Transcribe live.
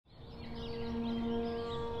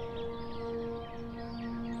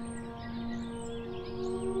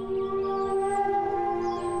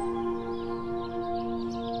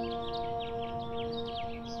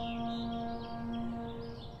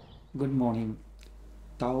Morning.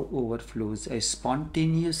 Tao overflows. A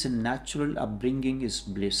spontaneous and natural upbringing is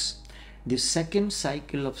bliss. The second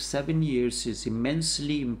cycle of 7 years is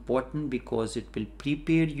immensely important because it will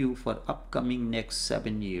prepare you for upcoming next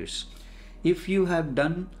 7 years. If you have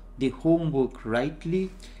done the homework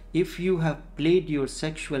rightly, if you have played your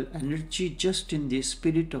sexual energy just in the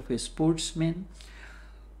spirit of a sportsman,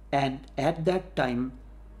 and at that time,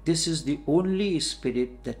 this is the only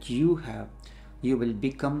spirit that you have, you will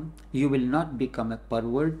not become a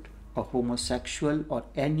pervert, a homosexual, or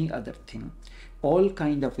any other thing. All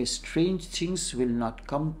kind of strange things will not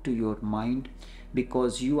come to your mind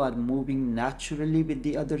because you are moving naturally with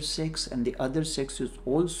the other sex, and the other sex is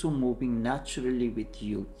also moving naturally with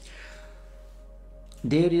you.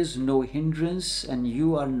 There is no hindrance and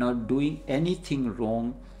you are not doing anything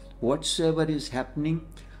wrong. Whatsoever is happening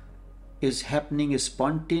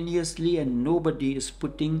spontaneously, and nobody is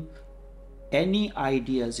putting any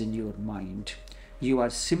ideas in your mind. You are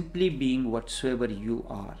simply being whatsoever you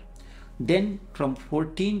are. Then from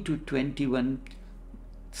 14 to 21,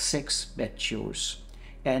 sex matures.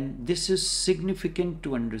 And this is significant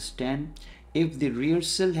to understand. If the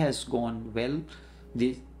rehearsal has gone well,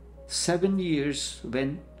 the 7 years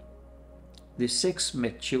when the sex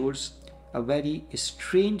matures, a very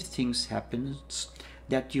strange things happens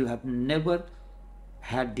that you have never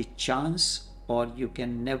had the chance or you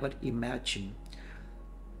can never imagine.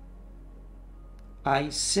 I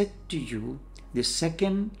said to you, the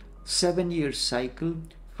second 7-year cycle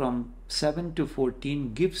from 7 to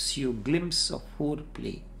 14 gives you a glimpse of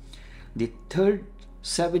foreplay. The third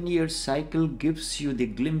 7-year cycle gives you the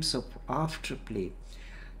glimpse of afterplay.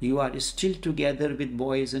 You are still together with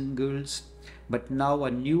boys and girls, but now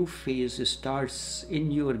a new phase starts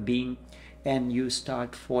in your being and you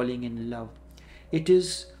start falling in love. It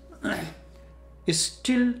is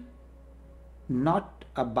still not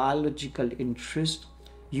a biological interest.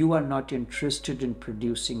 You are not interested in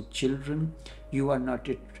producing children. You are not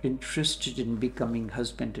interested in becoming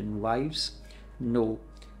husband and wives. No,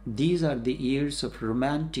 these are the years of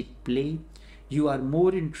romantic play. You are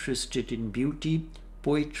more interested in beauty,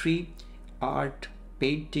 poetry, art,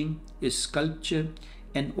 painting, sculpture,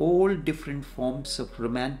 and all different forms of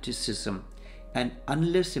romanticism. And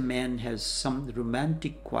unless a man has some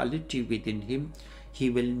romantic quality within him, he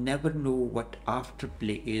will never know what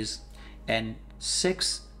afterplay is, and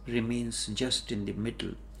sex remains just in the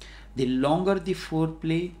middle. The longer the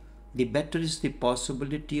foreplay, the better is the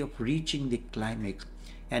possibility of reaching the climax.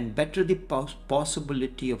 And better the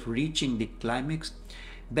possibility of reaching the climax,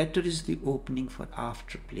 better is the opening for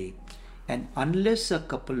afterplay. And unless a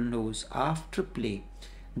couple knows afterplay,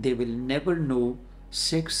 they will never know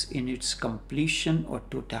sex in its completion or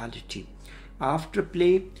totality.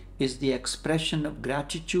 Afterplay is the expression of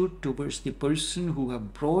gratitude towards the person who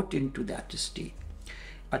have brought into that state.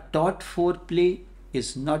 A taught foreplay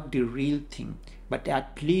is not the real thing, but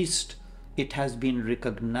at least it has been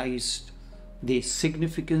recognized. The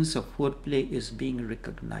significance of foreplay is being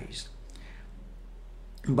recognized.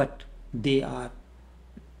 But they are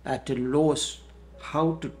at a loss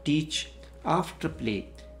how to teach afterplay,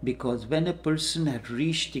 because when a person has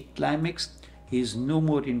reached the climax, he is no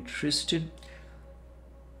more interested.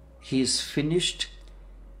 He is finished,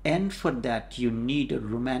 and for that you need a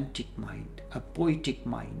romantic mind, a poetic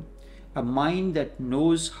mind, a mind that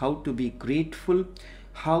knows how to be grateful,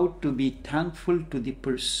 how to be thankful to the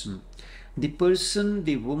person,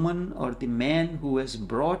 the woman or the man who has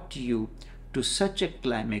brought you to such a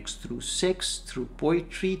climax through sex, through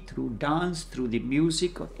poetry, through dance, through the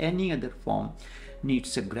music or any other form,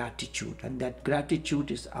 needs a gratitude, and that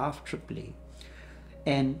gratitude is afterplay.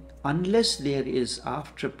 And unless there is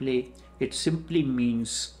afterplay, it simply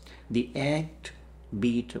means the act,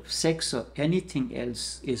 be it of sex or anything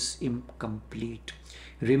else, is incomplete.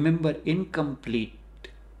 Remember, incomplete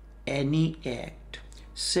any act,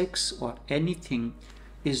 sex or anything,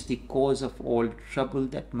 is the cause of all trouble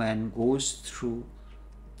that man goes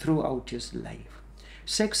throughout his life.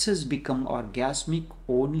 Sex has become orgasmic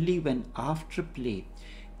only when afterplay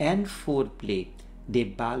and foreplay, they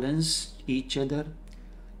balance each other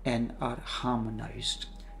and are harmonized.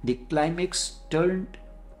 The climax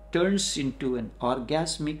turns into an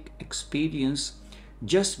orgasmic experience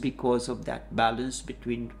just because of that balance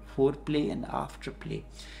between foreplay and afterplay.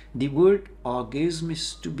 The word orgasm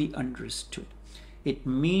is to be understood. It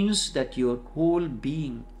means that your whole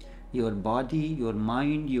being, your body, your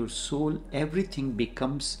mind, your soul, everything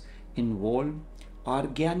becomes involved,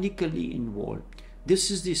 organically involved. This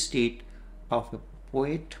is the state of a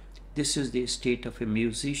poet. This is the state of a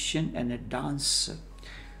musician and a dancer.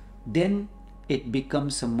 Then it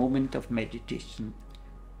becomes a moment of meditation.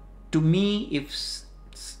 To me,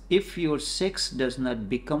 if your sex does not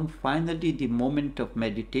become finally the moment of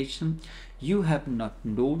meditation, you have not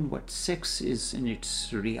known what sex is in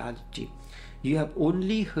its reality. You have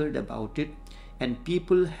only heard about it, and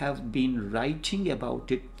people have been writing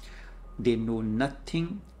about it. They know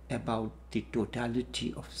nothing about the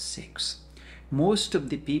totality of sex. Most of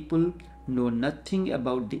the people know nothing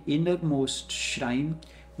about the innermost shrine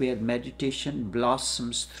where meditation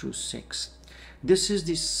blossoms through sex. This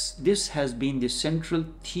has been the central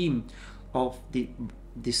theme of the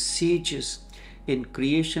sages in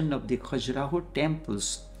creation of the Khajuraho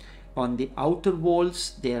temples. On the outer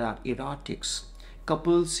walls there are erotics,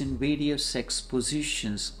 couples in various sex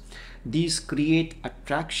positions. These create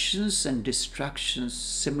attractions and distractions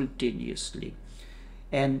simultaneously.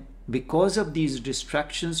 And because of these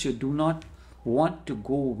distractions, you do not want to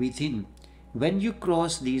go within. When you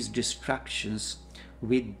cross these distractions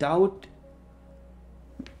without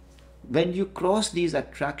when you cross these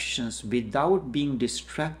attractions without being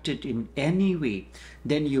distracted in any way,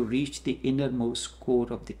 then you reach the innermost core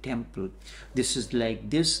of the temple. This is like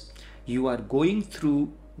this. You are going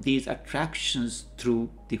through these attractions through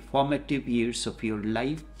the formative years of your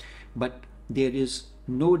life, but there is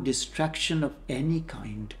no distraction of any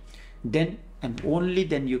kind. Then and only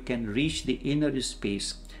then you can reach the inner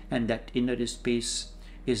space, and that inner space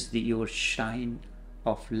is your shrine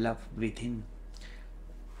of love within.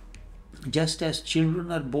 Just as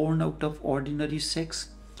children are born out of ordinary sex,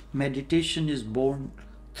 meditation is born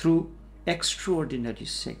through extraordinary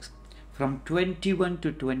sex. From 21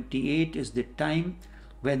 to 28 is the time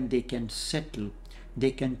when they can settle,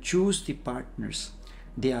 they can choose the partners.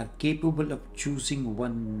 They are capable of choosing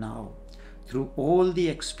one now. Through all the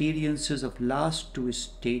experiences of last two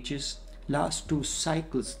stages, last two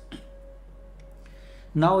cycles,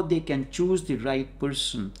 now they can choose the right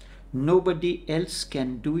person. Nobody else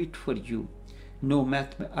can do it for you. No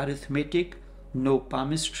arithmetic, no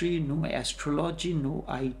palmistry, no astrology, no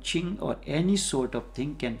I Ching or any sort of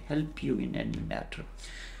thing can help you in any matter.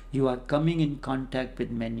 You are coming in contact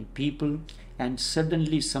with many people and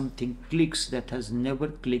suddenly something clicks that has never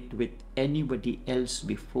clicked with anybody else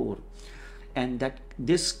before. And that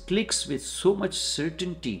this clicks with so much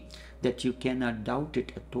certainty that you cannot doubt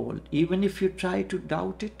it at all. Even if you try to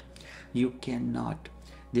doubt it, you cannot.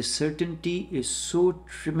 The certainty is so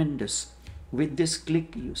tremendous. With this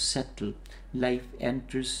click, you settle. Life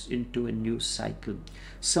enters into a new cycle.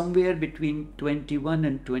 Somewhere between 21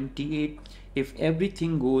 and 28, if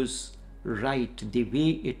everything goes right the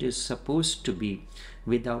way it is supposed to be,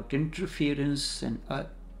 without interference and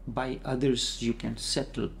by others, you can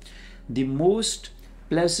settle. The most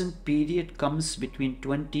pleasant period comes between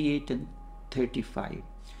 28 and 35.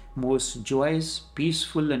 Most joyous,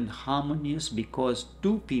 peaceful and harmonious, because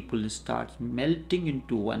two people start melting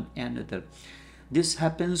into one another. This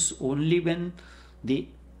happens only when the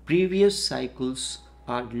previous cycles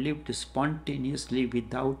are lived spontaneously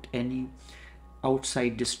without any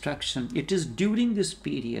outside distraction. It is during this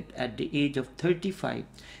period, at the age of 35,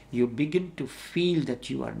 you begin to feel that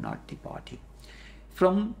you are not the body.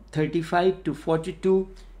 From 35 to 42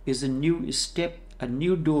 is a new step, a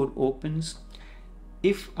new door opens.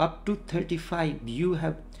 If up to 35 you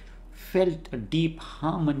have felt a deep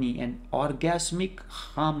harmony and orgasmic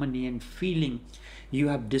harmony and feeling, you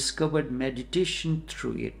have discovered meditation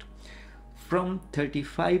through it. From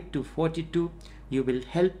 35 to 42, you will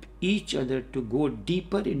help each other to go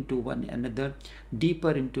deeper into one another,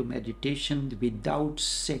 deeper into meditation without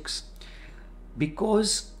sex.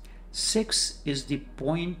 Because sex is the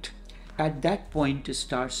point, at that point it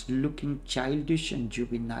starts looking childish and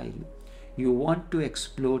juvenile. You want to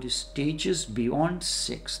explore stages beyond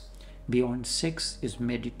sex. Beyond sex is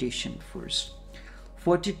meditation first.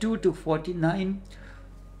 42 to 49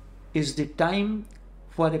 is the time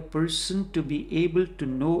for a person to be able to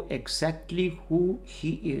know exactly who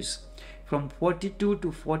he is. From 42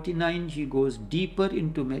 to 49, he goes deeper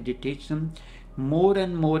into meditation, more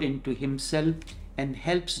and more into himself, and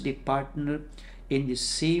helps the partner in the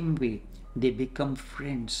same way. They become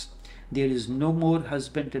friends. There is no more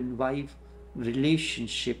husband and wife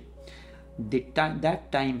relationship.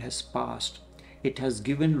 That time has passed. It has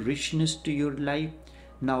given richness to your life.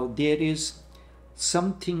 Now there is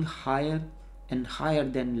something higher and higher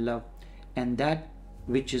than love, and that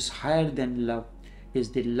which is higher than love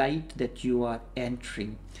is the light that you are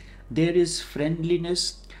entering. There is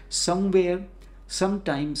friendliness somewhere,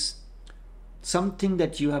 sometimes something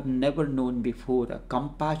that you have never known before, a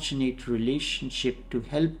compassionate relationship to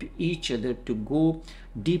help each other to go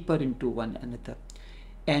deeper into one another,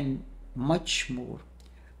 and much more.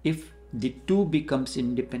 If the two becomes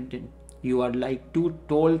independent, You are like two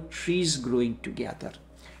tall trees growing together.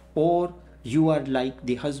 Or you are like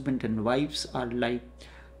the husband and wives are like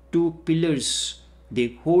two pillars.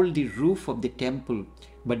 They hold the roof of the temple,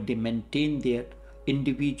 but they maintain their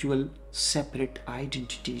individual separate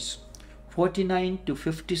identities. 49 to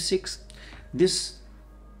 56, this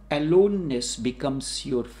aloneness becomes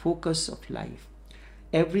your focus of life.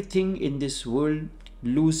 Everything in this world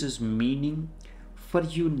loses meaning for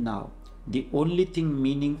you now. The only thing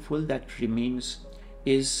meaningful that remains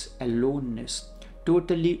is aloneness,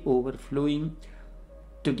 totally overflowing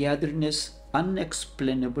togetherness,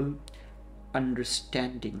 unexplainable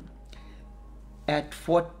understanding. At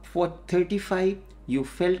 35, you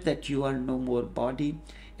felt that you are no more body.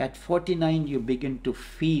 At 49, you begin to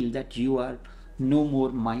feel that you are no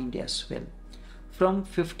more mind as well. From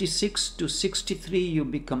 56 to 63, you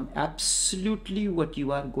become absolutely what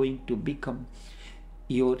you are going to become.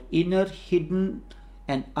 Your inner hidden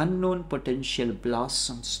and unknown potential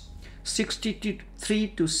blossoms. 63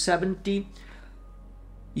 to 70,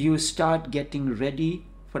 you start getting ready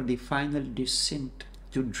for the final descent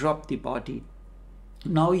to drop the body.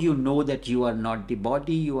 Now you know that you are not the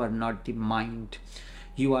body, you are not the mind.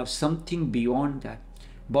 You are something beyond that.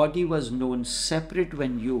 Body was known separate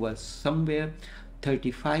when you were somewhere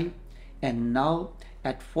 35, and now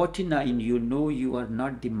at 49 you know you are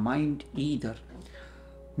not the mind either.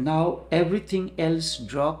 Now everything else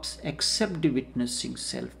drops except the witnessing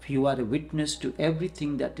self. You are a witness to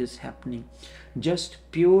everything that is happening. Just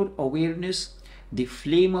pure awareness, the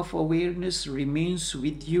flame of awareness remains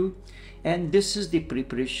with you, and this is the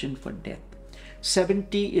preparation for death.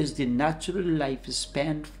 70 is the natural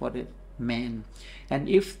lifespan for a man, and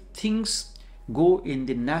if things go in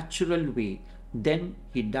the natural way, then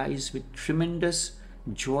he dies with tremendous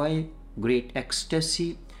joy, great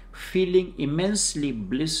ecstasy, feeling immensely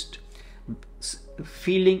blessed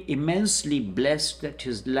that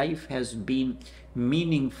his life has been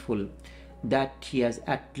meaningful, that he has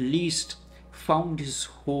at least found his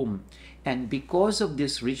home, and because of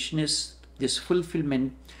this richness, this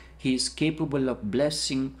fulfillment, he is capable of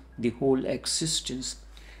blessing the whole existence.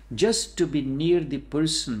 Just to be near the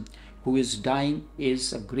person who is dying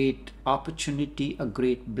is a great opportunity, a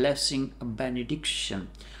great blessing, a benediction.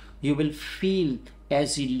 You will feel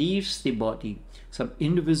as he leaves the body, some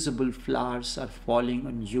invisible flowers are falling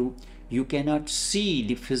on you. You cannot see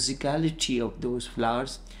the physicality of those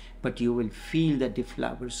flowers, but you will feel that the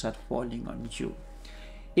flowers are falling on you.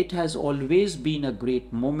 It has always been a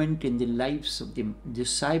great moment in the lives of the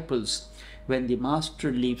disciples when the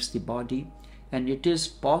master leaves the body, and it is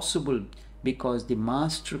possible because the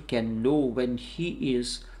master can know when he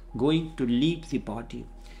is going to leave the body.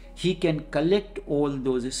 He can collect all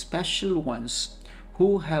those special ones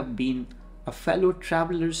who have been a fellow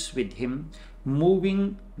travelers with him,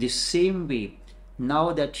 moving the same way.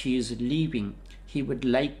 Now that he is leaving, he would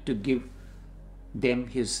like to give them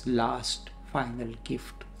his last final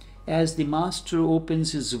gift. As the master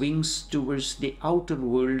opens his wings towards the outer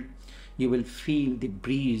world, you will feel the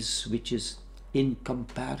breeze which is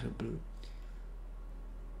incomparable.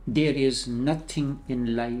 There is nothing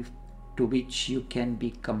in life to which you can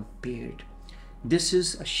be compared. This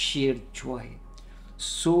is a sheer joy,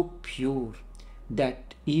 so pure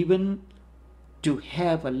that even to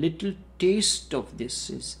have a little taste of this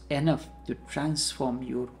is enough to transform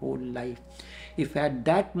your whole life. If at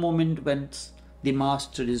that moment when the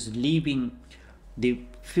master is leaving the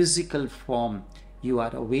physical form, you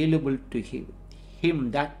are available to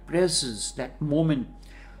him, that presence, that moment,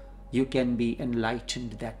 you can be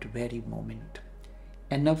enlightened that very moment.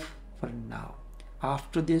 Enough for now.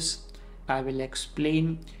 After this, I will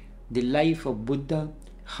explain the life of Buddha,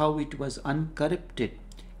 how it was uncorrupted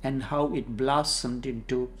and how it blossomed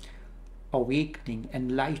into awakening,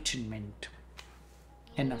 enlightenment.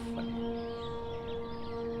 Enough for now.